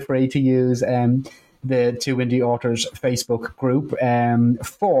 please feel free to use the Two Indie Authors Facebook group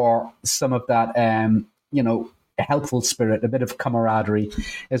for some of that, helpful spirit. A bit of camaraderie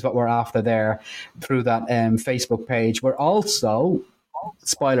is what we're after there through that Facebook page. We're also,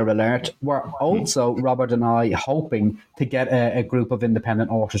 spoiler alert, Robert and I, hoping to get a group of independent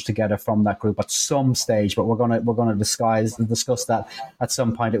authors together from that group at some stage, but we're gonna discuss that at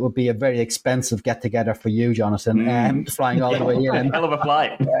some point. It would be a very expensive get together for you, Jonathan, flying all the way in. Hell of a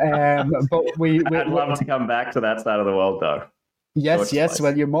flight. But I'd love to come back to that side of the world, though. Yes.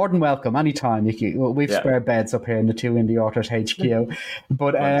 Well, you're more than welcome anytime. We've spare beds up here in the Two Indie Authors HQ.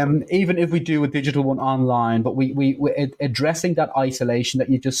 But even if we do a digital one online, but we addressing that isolation that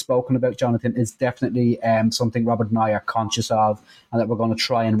you've just spoken about, Jonathan, is definitely something Robert and I are conscious of, and that we're going to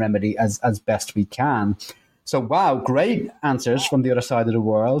try and remedy as best we can. So, wow, great answers from the other side of the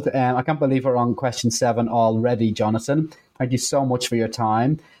world. I can't believe we're on question 7 already, Jonathan. Thank you so much for your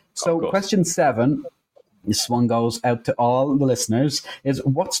time. So, question 7. This one goes out to all the listeners, is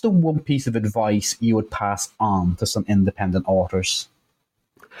what's the one piece of advice you would pass on to some independent authors?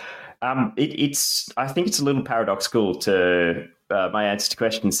 I think it's a little paradoxical to my answer to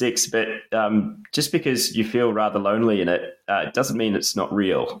question 6, but just because you feel rather lonely in it, it doesn't mean it's not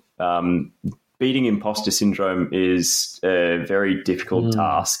real. Beating imposter syndrome is a very difficult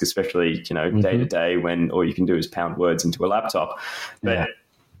task, especially, day to day, when all you can do is pound words into a laptop. But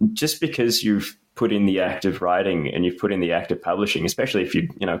just because you've put in the act of writing and you've put in the act of publishing, especially if you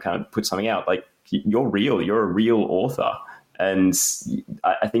kind of put something out, like, you're a real author. And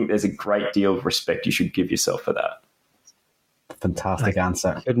I think there's a great deal of respect you should give yourself for that. Fantastic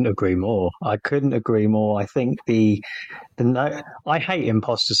answer. I couldn't agree more. I think I hate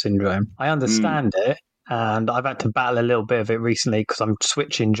imposter syndrome. I understand it, and I've had to battle a little bit of it recently because I'm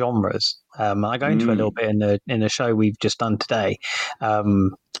switching genres. I go into a little bit in the show we've just done today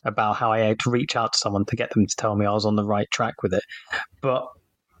about how I had to reach out to someone to get them to tell me I was on the right track with it. But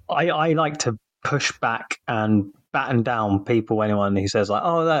I like to push back and batten down anyone who says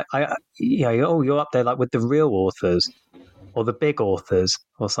like, you're up there like with the real authors or the big authors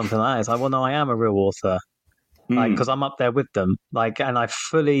or something like that. It's like, well, no, I am a real author. Like, because I'm up there with them. Like, and I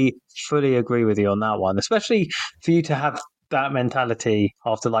fully agree with you on that one, especially for you to have that mentality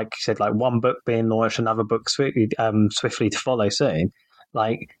after, like you said, like one book being launched, another book swiftly to follow soon.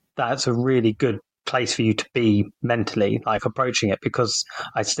 Like, that's a really good place for you to be mentally, like, approaching it, because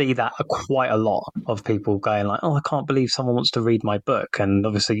I see that quite a lot of people going like, oh, I can't believe someone wants to read my book. And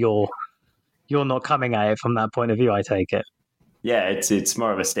obviously you're not coming at it from that point of view, I take it. Yeah, it's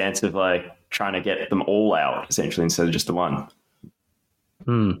more of a stance of like trying to get them all out, essentially, instead of just the one.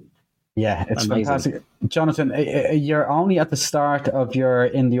 Yeah, it's amazing. Fantastic. Jonathan, you're only at the start of your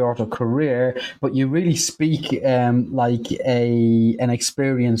indie author career, but you really speak like an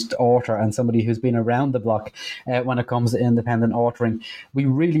experienced author and somebody who's been around the block when it comes to independent authoring. We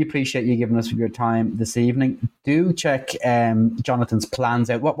really appreciate you giving us your time this evening. Do check Jonathan's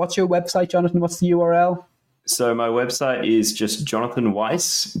plans out. What's your website, Jonathan? What's the URL? So my website is just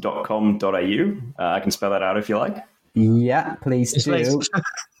jonathanweiss.com.au. I can spell that out if you like. Yeah, please do.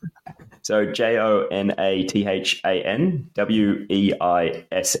 So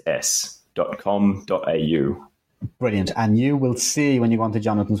JONATHANWEISS.com.au. Brilliant. And you will see when you go onto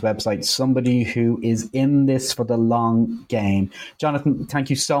Jonathan's website somebody who is in this for the long game. Jonathan,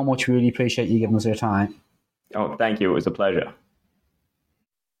 thank you so much. We really appreciate you giving us your time. Oh, thank you. It was a pleasure.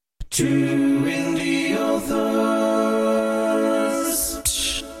 Two indie authors.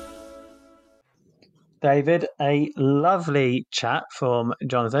 David, a lovely chat from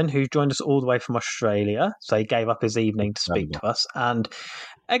Jonathan, who joined us all the way from Australia. So he gave up his evening to speak to us. And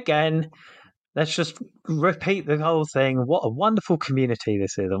again, let's just repeat the whole thing. What a wonderful community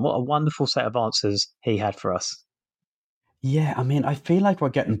this is, and what a wonderful set of answers he had for us. Yeah, I mean, I feel like we're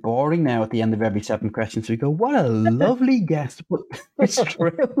getting boring now at the end of every 7 questions. We go, what a lovely guest. But it's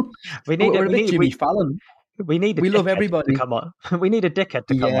true. We need a bit Jimmy Fallon. We need a love everybody to come on. We need a dickhead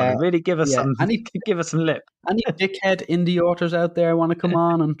to come on and really give us some give us some lip. Any dickhead indie authors out there want to come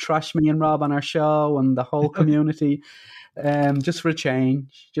on and trash me and Rob on our show and the whole community. Just for a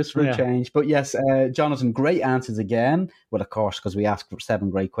change. But yes, Jonathan, great answers again. Well, of course, because we asked for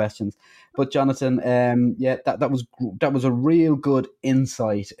 7 great questions. But Jonathan, that was a real good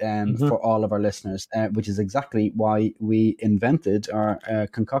insight for all of our listeners, which is exactly why we invented or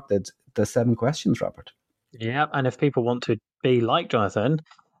concocted the 7 questions, Robert. Yeah, and if people want to be like Jonathan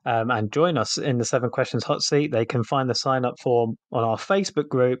and join us in the 7 questions hot seat, they can find the sign up form on our Facebook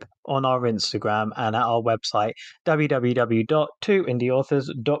group, on our Instagram, and at our website,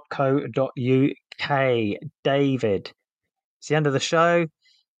 www.twoindieauthors.co.uk. David, it's the end of the show.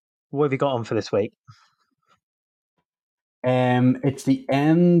 What have you got on for this week? It's the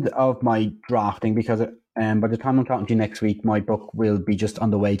end of my drafting because by the time I'm talking to you next week, my book will be just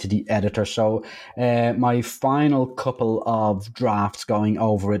on the way to the editor. So my final couple of drafts going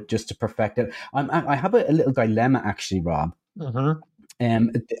over it just to perfect it. I have a little dilemma actually, Rob.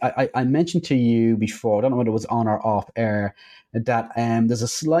 I mentioned to you before, I don't know whether it was on or off air, that there's a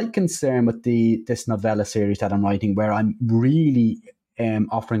slight concern with this novella series that I'm writing where I'm really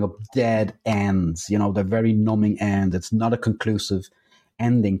offering up dead ends. You know, they're very numbing ends. It's not a conclusive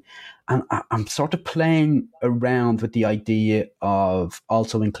ending. And I'm sort of playing around with the idea of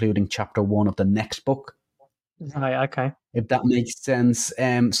also including chapter 1 of the next book. Right, okay. If that makes sense.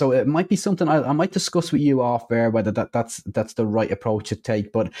 So it might be something I might discuss with you off air, whether that's the right approach to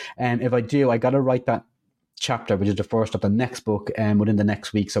take. But if I do, I got to write that chapter, which is the first of the next book, within the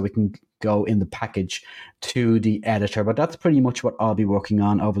next week, so we can go in the package to the editor. But that's pretty much what I'll be working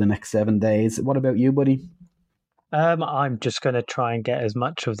on over the next 7 days. What about you, buddy? I'm just going to try and get as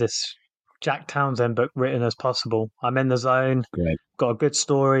much of this Jack Townsend book written as possible. I'm in the zone. Great. Got a good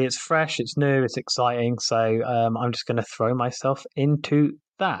story. It's fresh. It's new. It's exciting. So I'm just going to throw myself into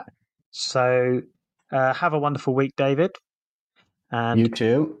that. So have a wonderful week, David. And you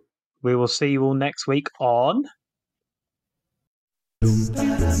too. We will see you all next week on... Two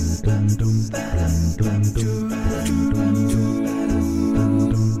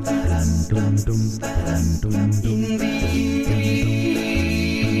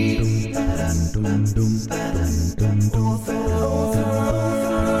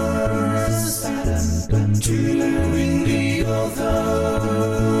indie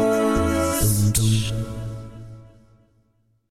authors.